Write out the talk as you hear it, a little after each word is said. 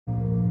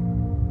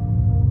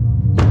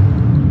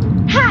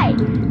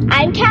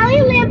I'm Callie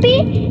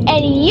Lampy,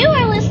 and you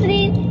are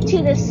listening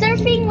to the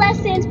Surfing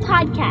Lessons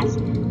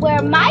podcast,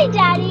 where my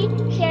daddy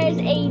shares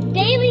a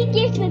daily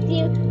gift with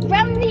you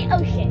from the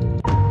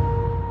ocean.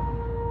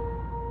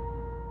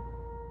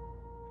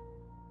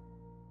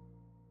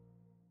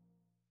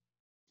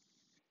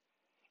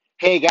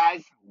 Hey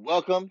guys,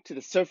 welcome to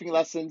the Surfing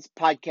Lessons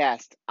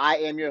podcast. I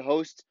am your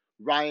host,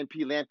 Ryan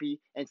P. Lampy,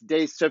 and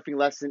today's surfing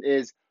lesson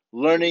is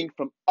learning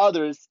from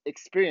others'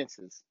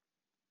 experiences.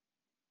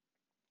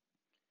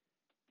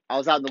 I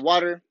was out in the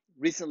water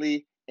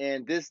recently,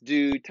 and this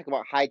dude, talk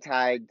about high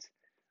tides.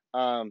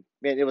 Man,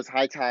 it was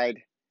high tide,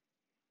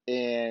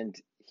 and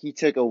he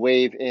took a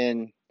wave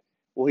in.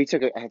 Well, he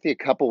took, I think,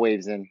 a couple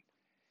waves in,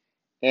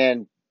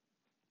 and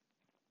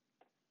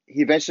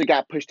he eventually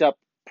got pushed up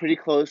pretty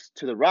close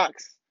to the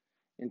rocks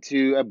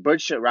into a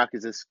birdshit rock.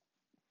 Is this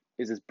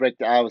break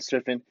that I was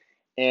surfing,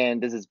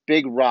 and there's this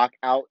big rock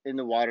out in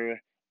the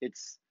water.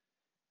 It's,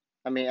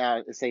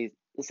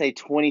 let's say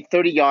 20,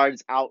 30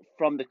 yards out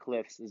from the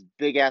cliffs. This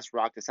big ass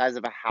rock, the size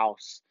of a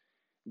house,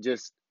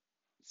 just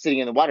sitting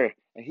in the water,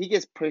 and he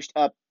gets pushed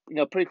up,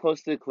 pretty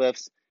close to the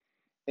cliffs,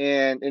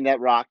 and in that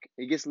rock,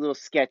 it gets a little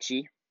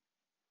sketchy,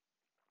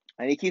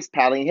 and he keeps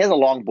paddling. He has a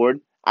longboard.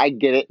 I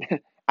get it.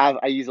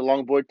 I use a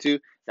longboard too.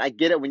 I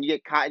get it when you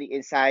get caught in the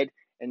inside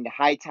and the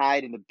high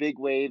tide and the big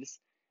waves.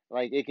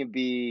 Like it can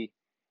be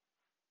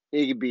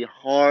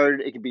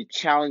hard. It can be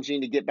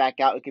challenging to get back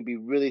out. It can be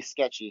really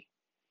sketchy.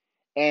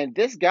 And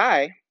this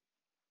guy,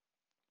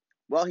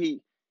 well, he's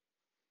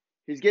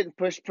getting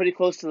pushed pretty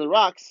close to the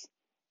rocks.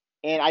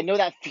 And I know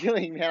that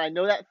feeling, man. I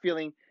know that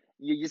feeling.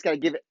 You just got to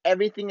give it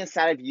everything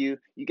inside of you.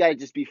 You got to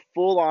just be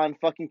full on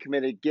fucking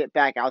committed, get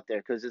back out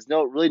there, because there's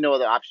really no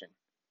other option.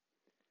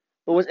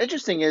 But what's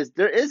interesting is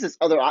there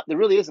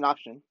really is an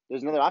option.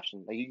 There's another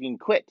option. Like, you can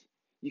quit.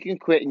 You can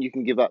quit and you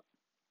can give up.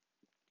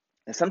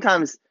 And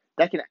sometimes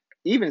that can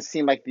even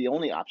seem like the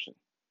only option.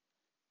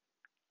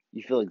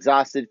 You feel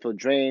exhausted, feel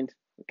drained.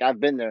 Like,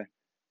 I've been there.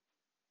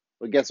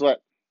 But guess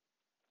what?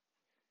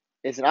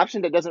 It's an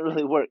option that doesn't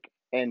really work.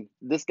 And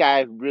this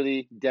guy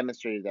really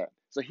demonstrated that.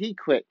 So he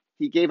quit.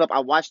 He gave up. I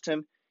watched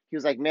him. He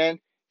was like, man,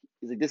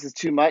 he's like, this is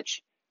too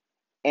much.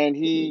 And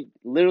he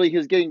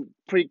was getting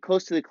pretty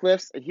close to the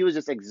cliffs, and he was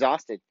just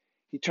exhausted.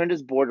 He turned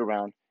his board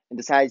around and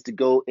decides to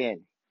go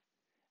in.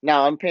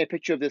 Now, I'm painting a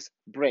picture of this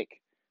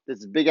break.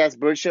 This big ass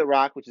birdshit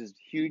rock, which is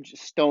huge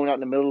stone out in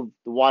the middle of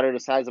the water, the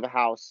size of a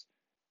house,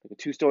 like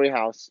a 2-story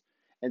house.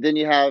 And then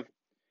you have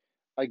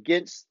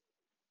against,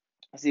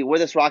 let's see where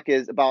this rock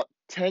is, about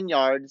 10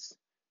 yards.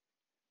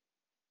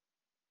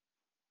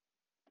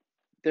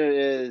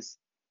 There is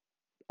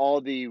all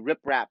the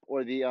riprap,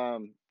 or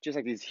the just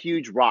like these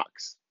huge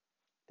rocks,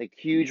 that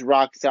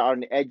are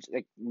on the edge,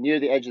 like near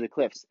the edge of the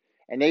cliffs,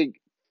 and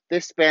they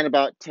span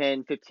about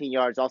 10, 15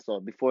 yards also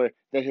before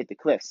they hit the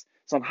cliffs.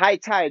 So on high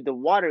tide, the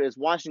water is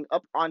washing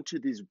up onto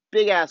these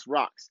big ass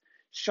rocks,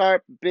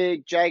 sharp,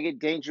 big, jagged,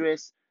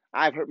 dangerous.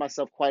 I've hurt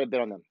myself quite a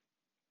bit on them.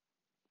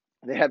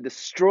 They have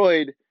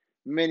destroyed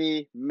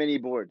many, many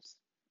boards.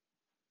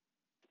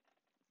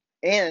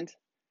 And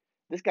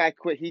this guy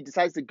quit. He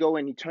decides to go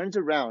in. He turns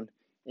around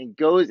and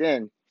goes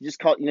in. He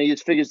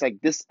just figures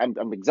like this. I'm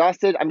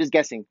exhausted. I'm just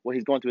guessing what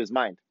he's going through his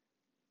mind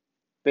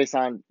based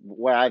on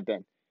where I've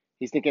been.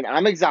 He's thinking,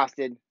 I'm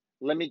exhausted.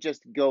 Let me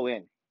just go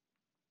in.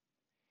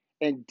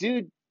 And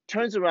dude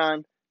turns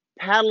around,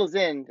 paddles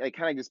in, like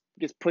kind of just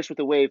gets pushed with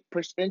the wave,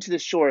 pushed into the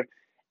shore.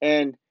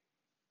 And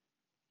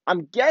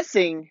I'm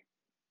guessing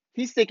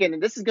he's thinking,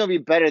 this is going to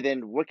be better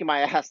than working my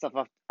ass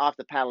off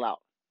the paddle out,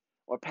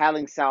 or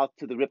paddling south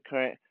to the rip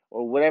current,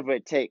 or whatever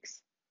it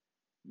takes.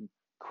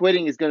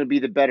 Quitting is going to be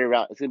the better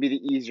route. It's going to be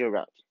the easier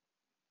route.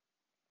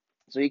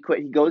 So he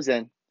quit. He goes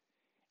in,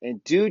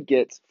 and dude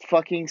gets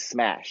fucking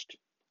smashed.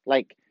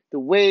 Like, the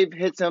wave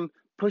hits him,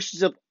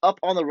 pushes him up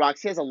on the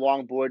rocks. He has a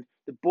longboard.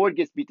 The board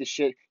gets beat to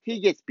shit. He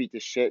gets beat to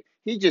shit.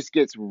 He just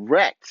gets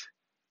wrecked.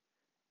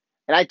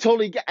 And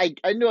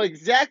I know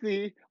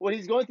exactly what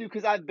he's going through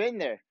because I've been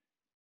there.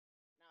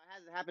 Now, it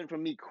hasn't happened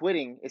from me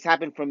quitting. It's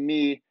happened from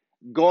me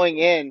going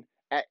in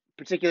at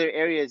particular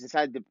areas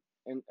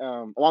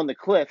along the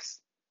cliffs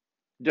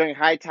during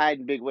high tide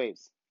and big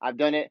waves. I've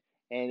done it,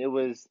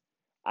 and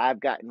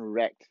I've gotten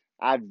wrecked.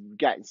 I've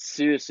gotten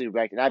seriously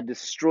wrecked, and I've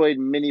destroyed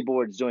many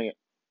boards doing it.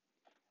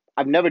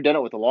 I've never done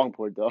it with a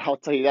longboard, though. I'll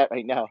tell you that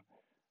right now.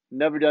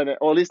 Never done it,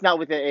 or at least not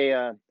with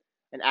an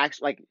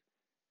actual, like,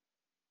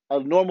 a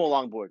normal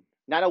longboard,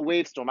 not a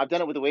wave storm. I've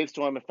done it with a wave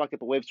storm and fucked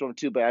up a wave storm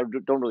too, but I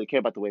don't really care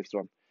about the wave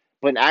storm.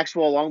 But an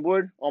actual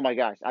longboard, oh my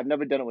gosh, I've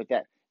never done it with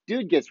that.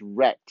 Dude gets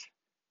wrecked,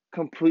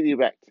 completely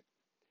wrecked.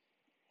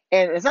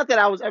 And it's not that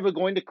I was ever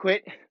going to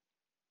quit,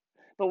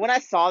 but when I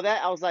saw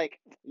that, I was like,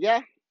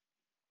 yeah,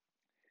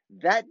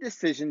 that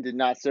decision did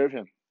not serve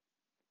him.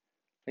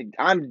 Like,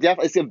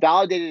 it's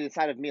validated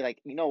inside of me. Like,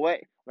 you know what?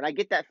 When I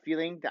get that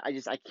feeling that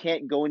I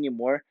can't go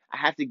anymore, I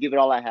have to give it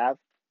all I have,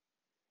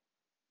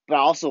 but I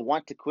also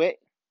want to quit.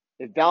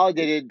 It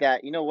validated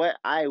that, you know what?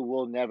 I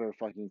will never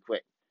fucking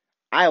quit.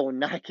 I will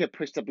not get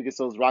pushed up against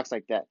those rocks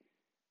like that.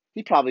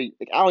 He probably,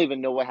 like, I don't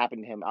even know what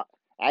happened to him.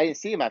 I didn't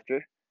see him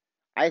after.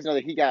 I just know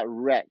that he got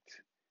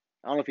wrecked.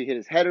 I don't know if he hit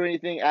his head or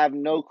anything. I have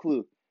no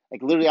clue.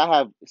 Like literally, I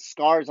have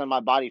scars on my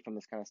body from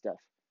this kind of stuff.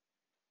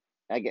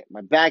 I get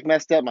my back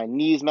messed up, my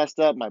knees messed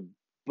up, my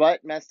butt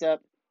messed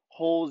up,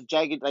 holes,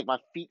 jagged, like my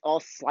feet all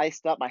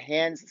sliced up, my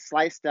hands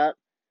sliced up,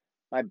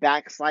 my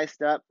back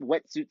sliced up,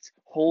 wetsuits,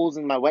 holes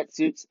in my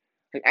wetsuits.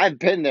 Like I've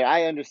been there.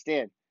 I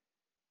understand.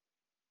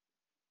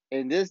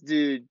 And this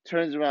dude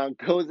turns around,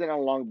 goes in on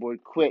a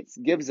longboard, quits,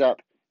 gives up,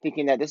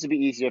 thinking that this would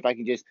be easier if I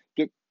can just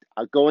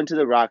go into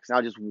the rocks and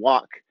I'll just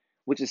walk,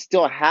 which is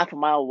still a half a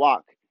mile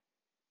walk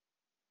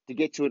to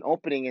get to an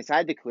opening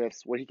inside the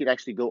cliffs where he could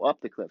actually go up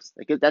the cliffs.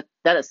 Like that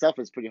itself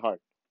is pretty hard.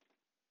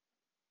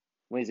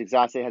 When he's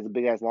exhausted, has a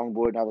big ass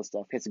longboard and all this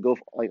stuff, he has to go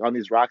like on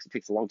these rocks. It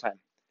takes a long time.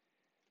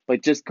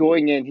 But just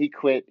going in, he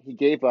quit, he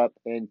gave up,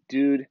 and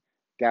dude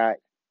got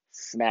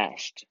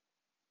smashed.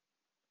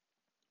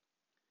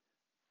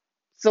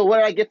 So what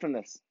did I get from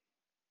this?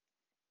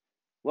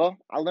 Well,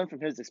 I learned from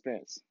his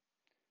experience.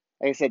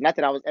 Like I said, not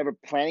that I was ever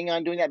planning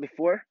on doing that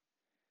before,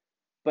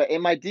 but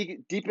in my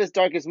deepest,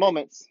 darkest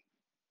moments,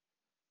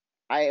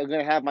 I am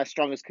going to have my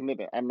strongest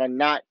commitment. I'm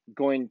not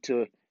going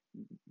to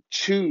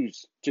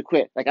choose to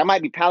quit. Like I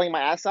might be paddling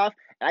my ass off,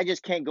 and I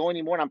just can't go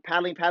anymore. And I'm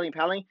paddling, paddling,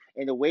 paddling,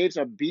 and the waves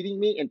are beating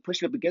me and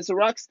pushing up against the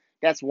rocks.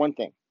 That's one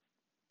thing.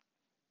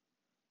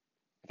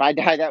 If I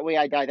die that way,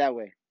 I die that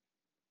way.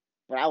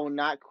 But I will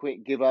not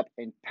quit, give up,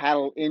 and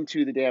paddle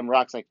into the damn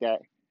rocks like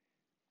that.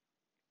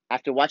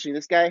 After watching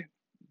this guy,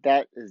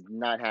 that is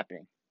not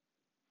happening.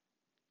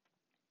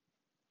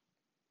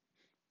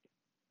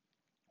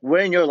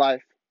 Where in your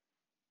life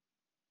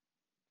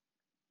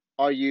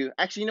are you?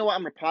 Actually, you know what?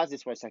 I'm going to pause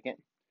this for a second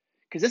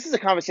because this is a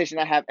conversation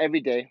I have every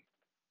day,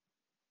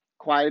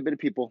 quite a bit of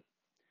people.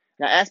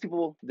 And I ask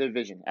people their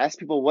vision. I ask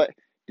people what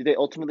do they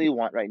ultimately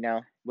want right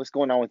now? What's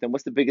going on with them?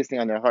 What's the biggest thing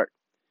on their heart?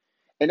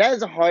 And that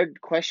is a hard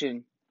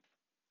question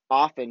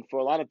often for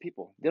a lot of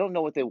people. They don't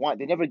know what they want.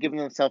 They've never given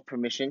themselves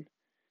permission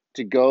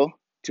to go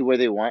to where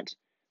they want.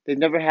 They've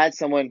never had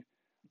someone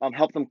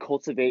help them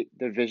cultivate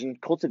their vision,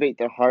 cultivate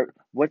their heart,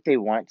 what they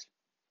want.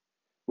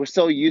 We're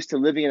so used to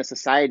living in a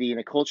society, in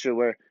a culture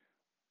where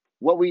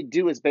what we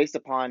do is based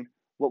upon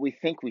what we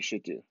think we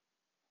should do,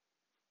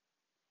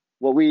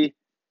 what we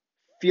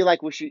feel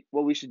like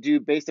what we should do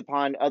based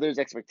upon others'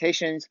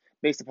 expectations,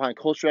 based upon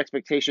cultural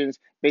expectations,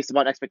 based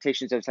upon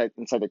expectations inside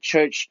the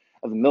church,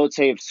 of the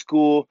military, of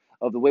school,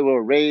 of the way we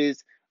were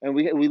raised. And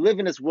we live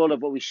in this world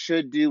of what we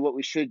should do, what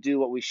we should do,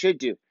 what we should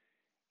do.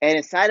 And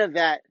inside of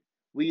that,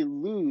 we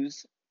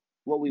lose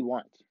what we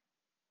want.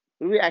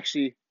 What do we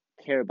actually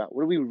care about?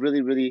 What do we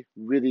really, really,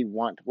 really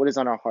want? What is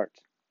on our heart?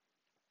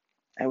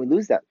 And we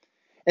lose that.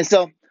 And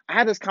so I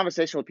have this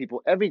conversation with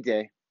people every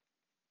day.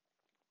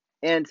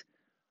 And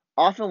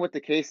often what the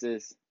case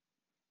is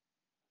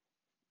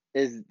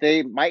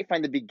they might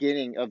find the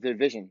beginning of their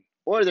vision,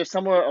 or they're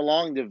somewhere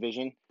along their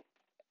vision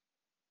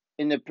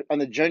on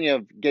the journey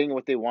of getting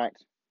what they want.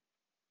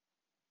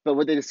 But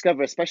what they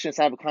discover, especially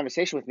inside of a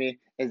conversation with me,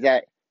 is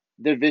that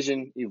their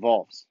vision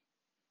evolves.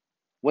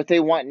 What they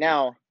want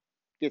now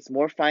gets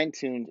more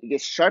fine-tuned, it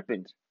gets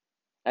sharpened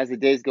as the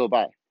days go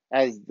by,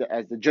 as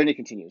the journey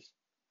continues.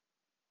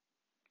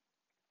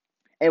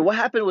 And what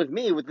happened with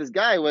me with this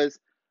guy was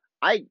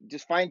I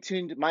just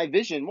fine-tuned my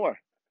vision more.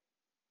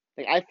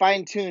 Like I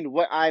fine-tuned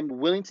what I'm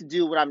willing to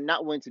do, what I'm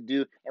not willing to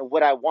do, and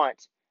what I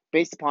want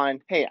based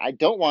upon, hey, I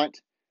don't want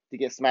to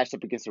get smashed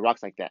up against the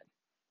rocks like that.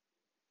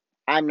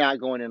 I'm not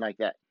going in like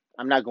that.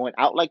 I'm not going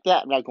out like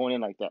that. I'm not going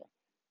in like that.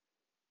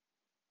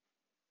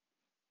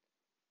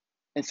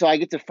 And so I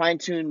get to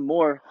fine-tune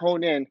more,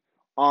 hone in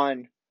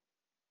on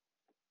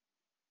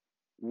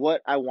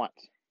what I want.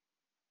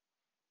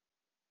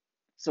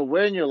 So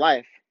where in your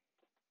life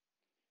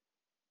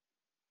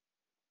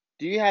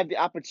do you have the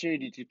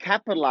opportunity to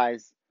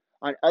capitalize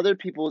on other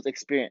people's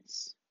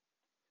experience?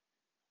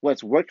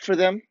 What's worked for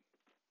them?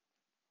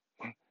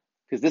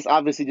 Because this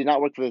obviously did not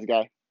work for this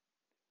guy.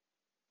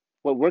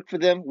 What worked for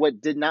them,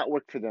 what did not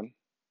work for them.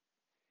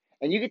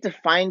 And you get to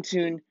fine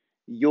tune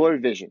your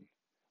vision,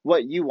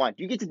 what you want.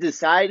 You get to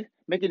decide,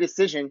 make a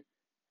decision,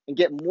 and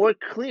get more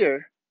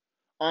clear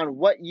on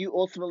what you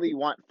ultimately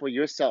want for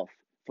yourself,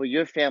 for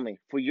your family,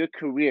 for your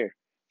career,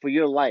 for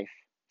your life,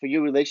 for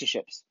your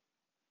relationships,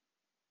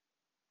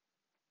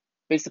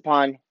 based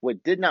upon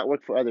what did not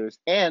work for others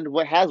and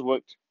what has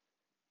worked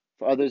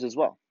for others as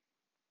well.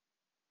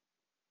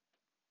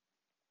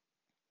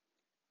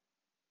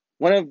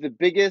 One of the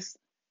biggest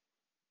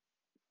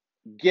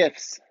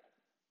gifts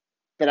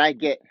that I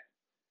get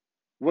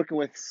working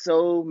with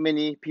so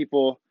many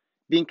people,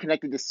 being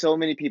connected to so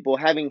many people,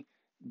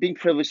 being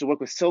privileged to work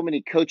with so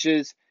many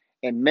coaches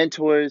and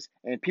mentors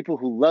and people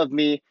who love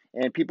me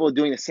and people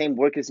doing the same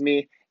work as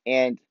me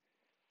and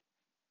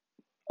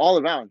all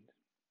around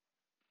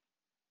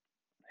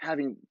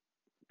having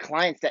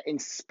clients that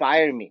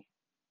inspire me,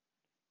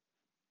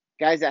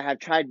 guys that have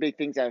tried big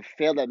things, that have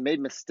failed, that made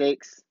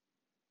mistakes.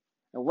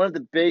 And one of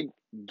the big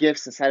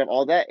gifts inside of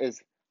all that is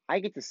I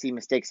get to see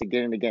mistakes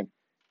again and again.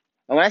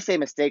 And when I say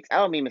mistakes, I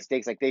don't mean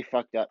mistakes like they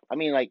fucked up. I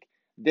mean like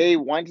they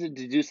wanted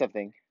to do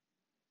something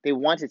they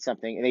wanted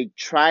something and they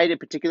tried a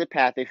particular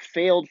path, they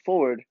failed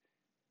forward,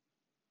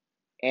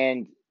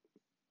 and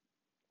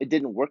it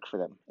didn't work for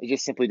them. It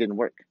just simply didn't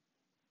work.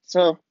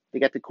 So they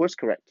got the course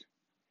correct.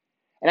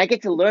 And I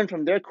get to learn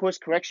from their course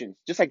corrections,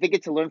 just like they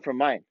get to learn from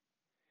mine.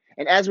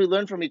 And as we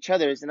learn from each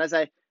other's, and as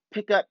I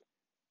pick up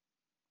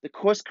the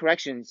course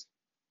corrections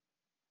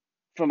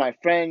from my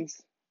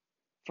friends,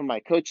 from my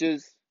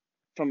coaches,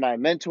 from my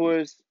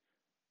mentors,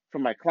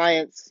 from my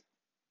clients,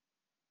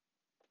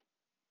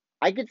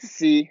 I get to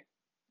see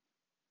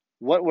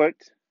what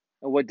worked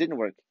and what didn't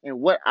work and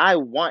what I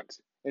want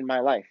in my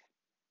life.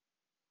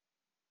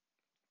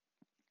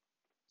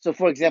 So,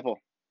 for example,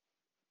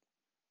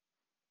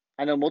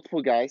 I know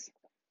multiple guys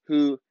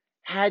who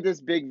had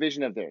this big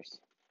vision of theirs,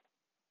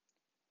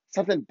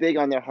 something big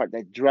on their heart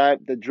that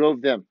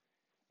drove them,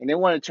 and they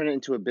want to turn it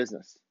into a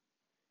business.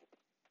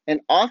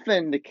 And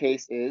often the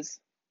case is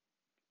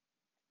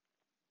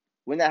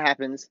when that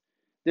happens,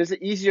 there's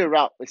an easier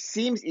route. It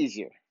seems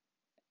easier.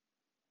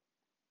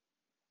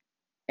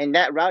 And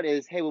that route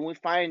is, hey, when I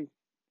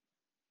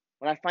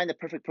find the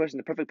perfect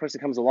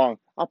person comes along,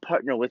 I'll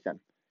partner with them.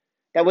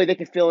 That way they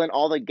can fill in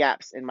all the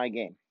gaps in my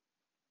game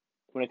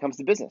when it comes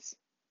to business.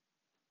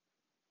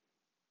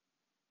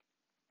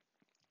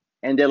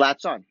 And they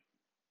latch on.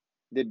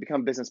 They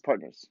become business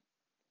partners.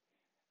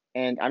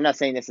 And I'm not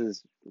saying this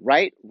is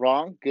right,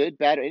 wrong, good,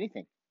 bad, or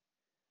anything.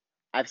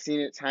 I've seen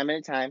it time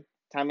and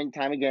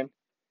time again,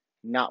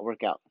 not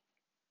work out.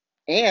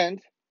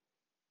 And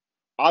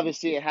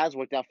obviously it has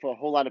worked out for a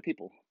whole lot of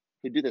people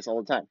who do this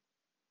all the time.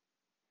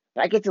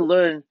 But I get to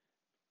learn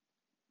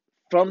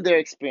from their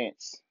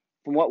experience,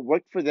 from what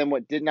worked for them,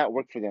 what did not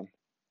work for them.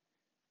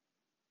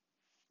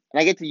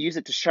 And I get to use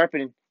it to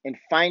sharpen and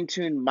fine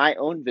tune my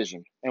own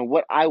vision and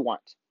what I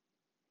want.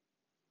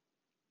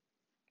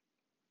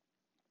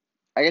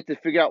 I get to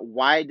figure out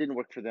why it didn't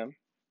work for them,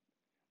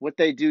 what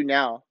they do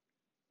now,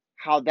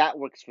 how that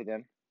works for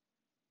them.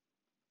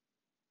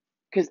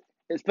 Because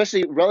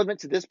especially relevant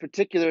to this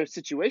particular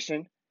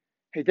situation,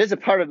 hey, there's a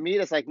part of me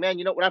that's like, man,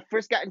 when I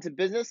first got into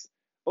business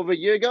over a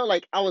year ago,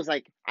 like I was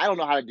like, I don't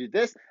know how to do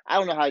this. I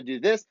don't know how to do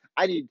this.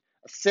 I need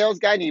a sales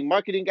guy. I need a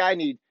marketing guy.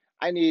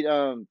 I need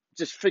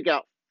just figure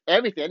out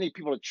everything. I need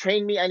people to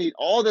train me. I need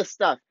all this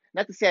stuff.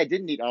 Not to say I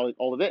didn't need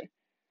all of it,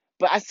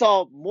 but I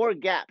saw more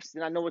gaps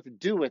than I know what to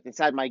do with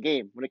inside my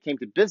game when it came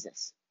to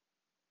business.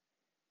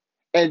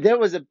 And there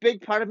was a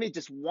big part of me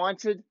just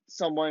wanted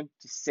someone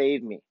to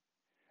save me.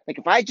 Like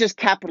if I just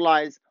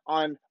capitalize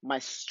on my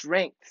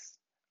strengths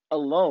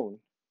alone,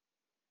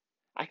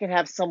 I can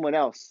have someone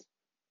else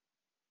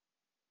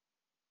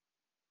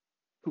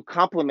who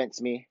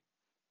complements me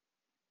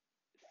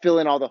fill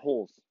in all the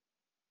holes.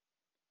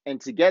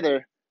 And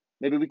together,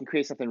 maybe we can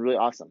create something really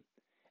awesome.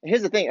 And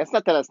here's the thing, it's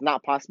not that it's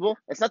not possible.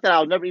 It's not that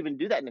I'll never even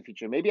do that in the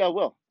future. Maybe I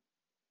will.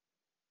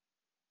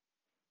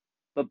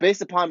 But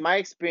based upon my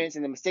experience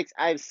and the mistakes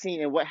I've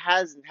seen and what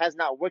has and has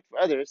not worked for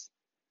others,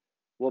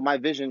 well, my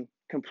vision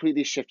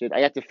completely shifted.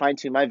 I got to fine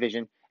tune my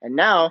vision. And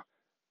now,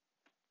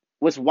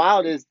 what's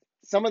wild is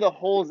some of the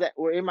holes that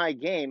were in my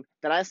game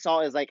that I saw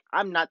is like,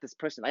 I'm not this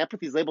person. I put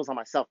these labels on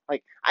myself.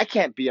 Like, I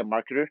can't be a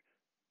marketer.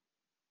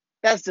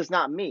 That's just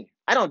not me.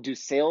 I don't do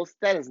sales.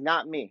 That is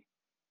not me.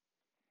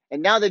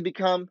 And now they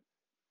become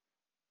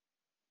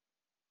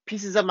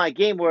pieces of my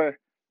game where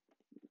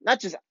not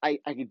just I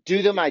can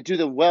do them, I do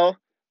them well,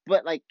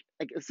 but like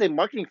let's say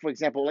marketing, for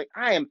example, like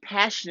I am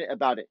passionate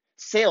about it.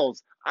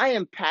 Sales, I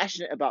am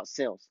passionate about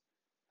sales.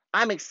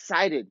 I'm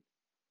excited.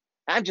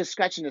 I'm just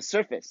scratching the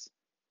surface.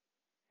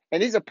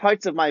 And these are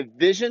parts of my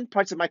vision,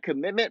 parts of my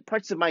commitment,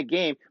 parts of my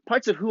game,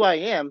 parts of who I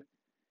am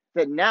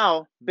that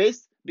now,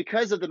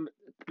 because of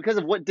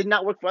what did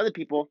not work for other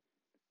people,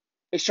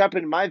 it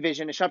sharpened my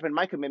vision, it sharpened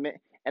my commitment,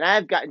 and I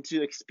have gotten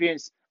to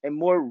experience a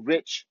more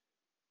rich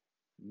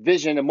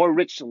vision, a more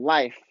rich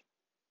life.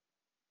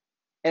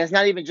 And it's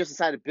not even just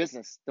inside of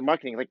business, the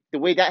marketing, like the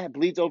way that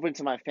bleeds over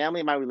into my family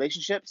and my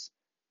relationships,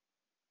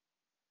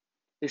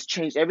 it's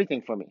changed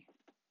everything for me.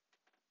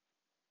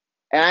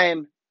 And I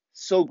am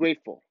so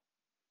grateful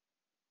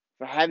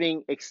for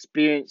having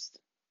experienced,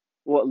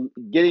 well,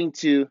 getting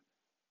to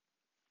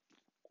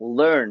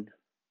learn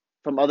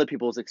from other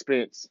people's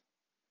experience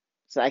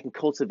so I can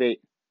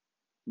cultivate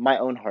my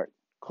own heart,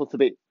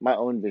 cultivate my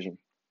own vision.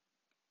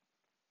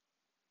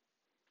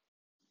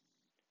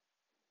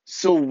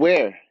 So,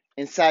 where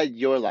inside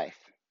your life,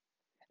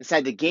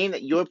 inside the game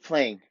that you're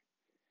playing,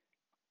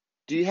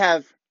 do you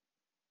have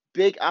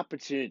big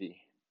opportunity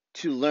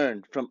to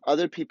learn from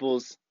other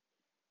people's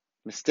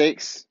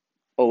mistakes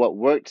or what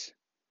worked,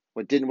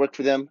 what didn't work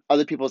for them,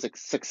 other people's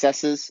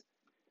successes?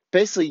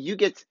 Basically, you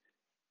get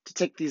to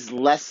take these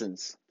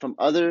lessons from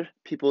other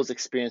people's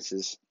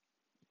experiences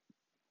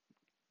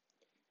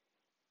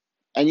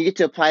and you get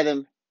to apply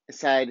them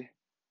inside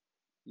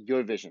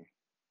your vision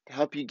to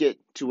help you get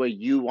to where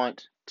you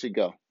want to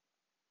go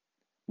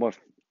more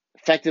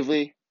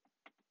effectively,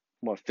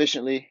 more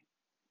efficiently.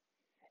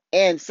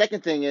 And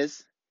second thing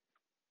is,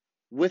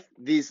 with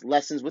these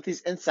lessons, with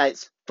these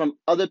insights from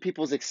other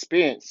people's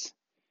experience,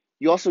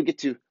 you also get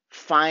to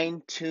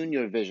fine tune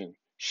your vision,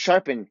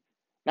 sharpen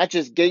Not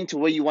just getting to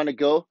where you want to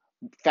go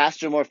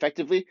faster, more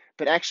effectively,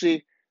 but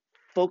actually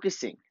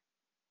focusing,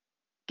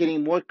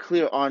 getting more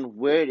clear on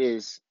where it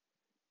is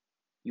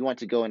you want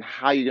to go and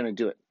how you're going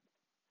to do it.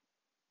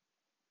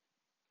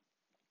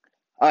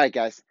 All right,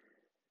 guys.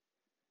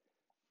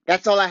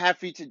 That's all I have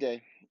for you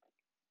today.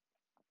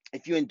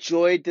 If you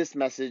enjoyed this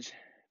message,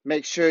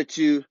 make sure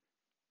to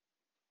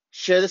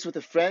share this with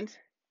a friend.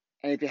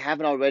 And if you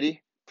haven't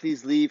already,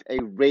 please leave a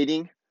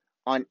rating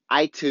on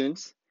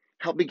iTunes.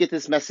 Help me get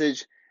this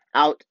message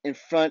out in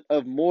front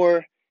of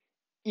more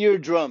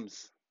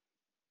eardrums.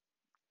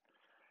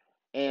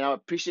 And I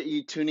appreciate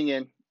you tuning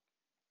in.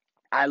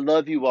 I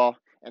love you all,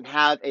 and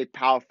have a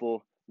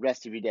powerful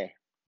rest of your day.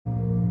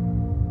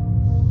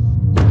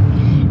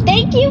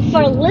 Thank you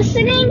for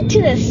listening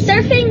to the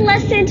Surfing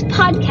Lessons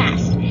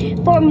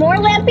podcast. For more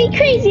Lampy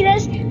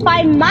craziness,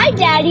 find my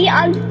daddy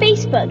on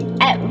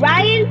Facebook at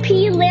Ryan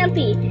P.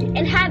 Lampy,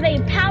 and have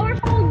a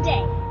powerful